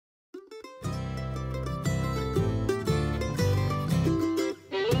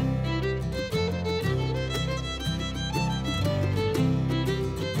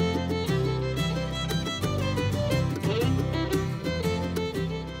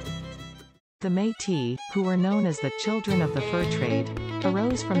The Metis, who were known as the children of the fur trade,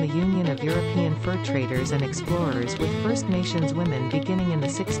 arose from the union of European fur traders and explorers with First Nations women beginning in the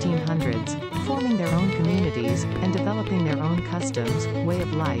 1600s, forming their own communities, and developing their own customs, way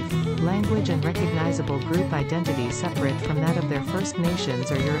of life, language and recognizable group identity separate from that of their First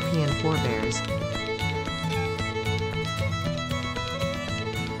Nations or European forebears.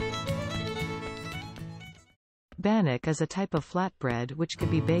 Bannock is a type of flatbread which could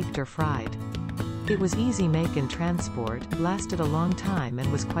be baked or fried. It was easy make and transport, lasted a long time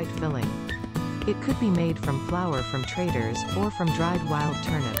and was quite filling. It could be made from flour from traders, or from dried wild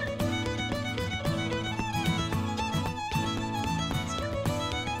turnip.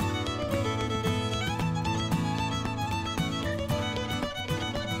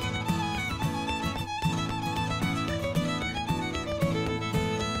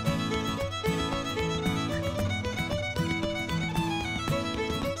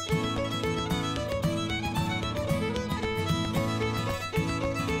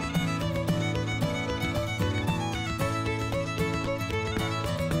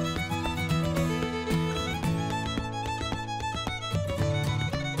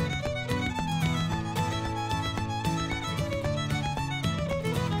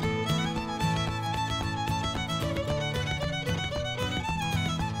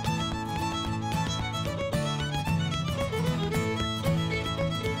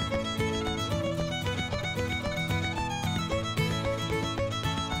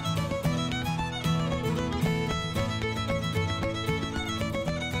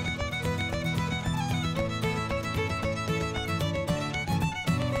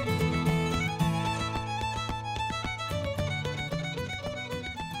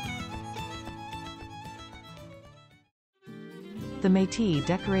 The Metis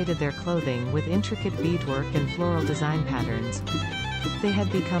decorated their clothing with intricate beadwork and floral design patterns. They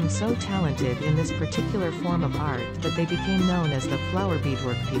had become so talented in this particular form of art that they became known as the flower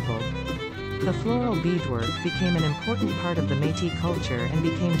beadwork people. The floral beadwork became an important part of the Metis culture and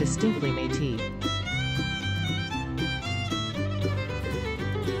became distinctly Metis.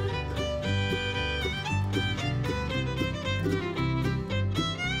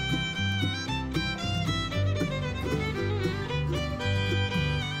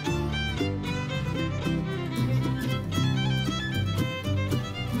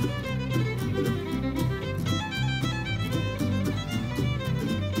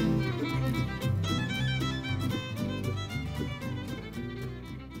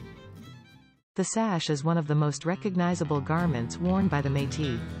 The sash is one of the most recognizable garments worn by the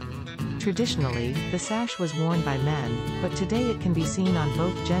Metis. Traditionally, the sash was worn by men, but today it can be seen on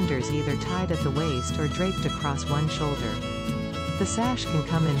both genders either tied at the waist or draped across one shoulder. The sash can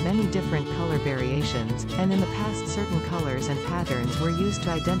come in many different color variations, and in the past certain colors and patterns were used to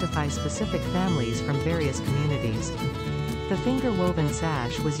identify specific families from various communities. The finger-woven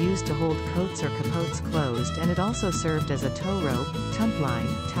sash was used to hold coats or capotes closed, and it also served as a tow rope, tump line,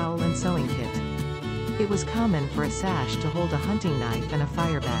 towel and sewing kit. It was common for a sash to hold a hunting knife and a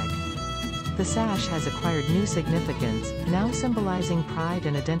fire bag. The sash has acquired new significance, now symbolizing pride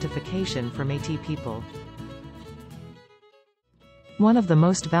and identification for Metis people. One of the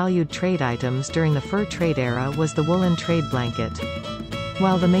most valued trade items during the fur trade era was the woolen trade blanket.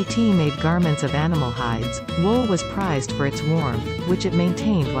 While the Metis made garments of animal hides, wool was prized for its warmth, which it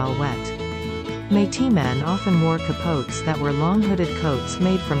maintained while wet. Metis men often wore capotes that were long hooded coats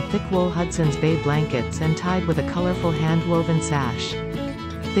made from thick wool Hudson's Bay blankets and tied with a colorful hand-woven sash.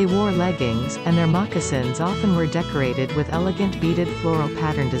 They wore leggings, and their moccasins often were decorated with elegant beaded floral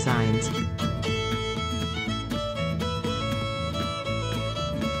pattern designs.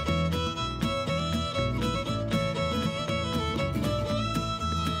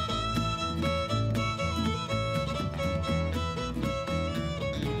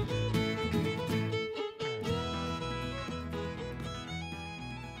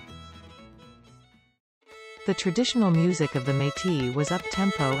 The traditional music of the Metis was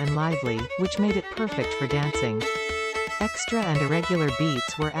up-tempo and lively, which made it perfect for dancing. Extra and irregular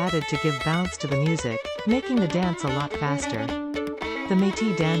beats were added to give bounce to the music, making the dance a lot faster. The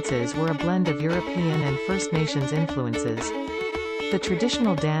Metis dances were a blend of European and First Nations influences. The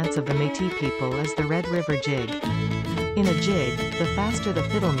traditional dance of the Metis people is the Red River Jig. In a jig, the faster the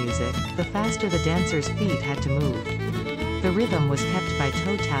fiddle music, the faster the dancer's feet had to move. The rhythm was kept by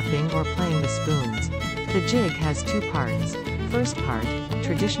toe tapping or playing the spoons. The jig has two parts. First part,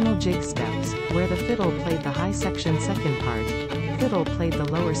 traditional jig steps, where the fiddle played the high section. Second part, fiddle played the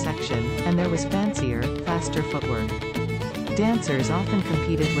lower section, and there was fancier, faster footwork. Dancers often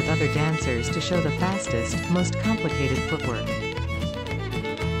competed with other dancers to show the fastest, most complicated footwork.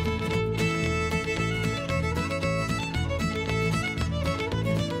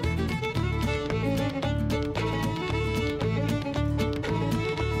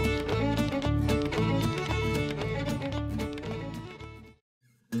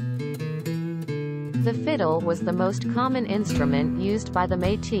 The fiddle was the most common instrument used by the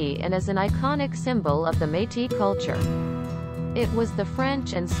Metis and is an iconic symbol of the Metis culture. It was the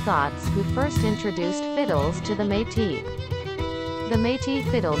French and Scots who first introduced fiddles to the Metis. The Metis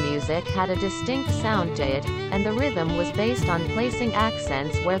fiddle music had a distinct sound to it, and the rhythm was based on placing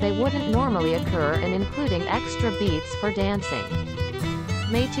accents where they wouldn't normally occur and including extra beats for dancing.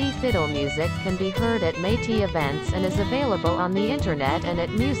 Metis fiddle music can be heard at Metis events and is available on the internet and at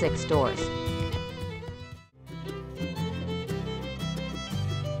music stores.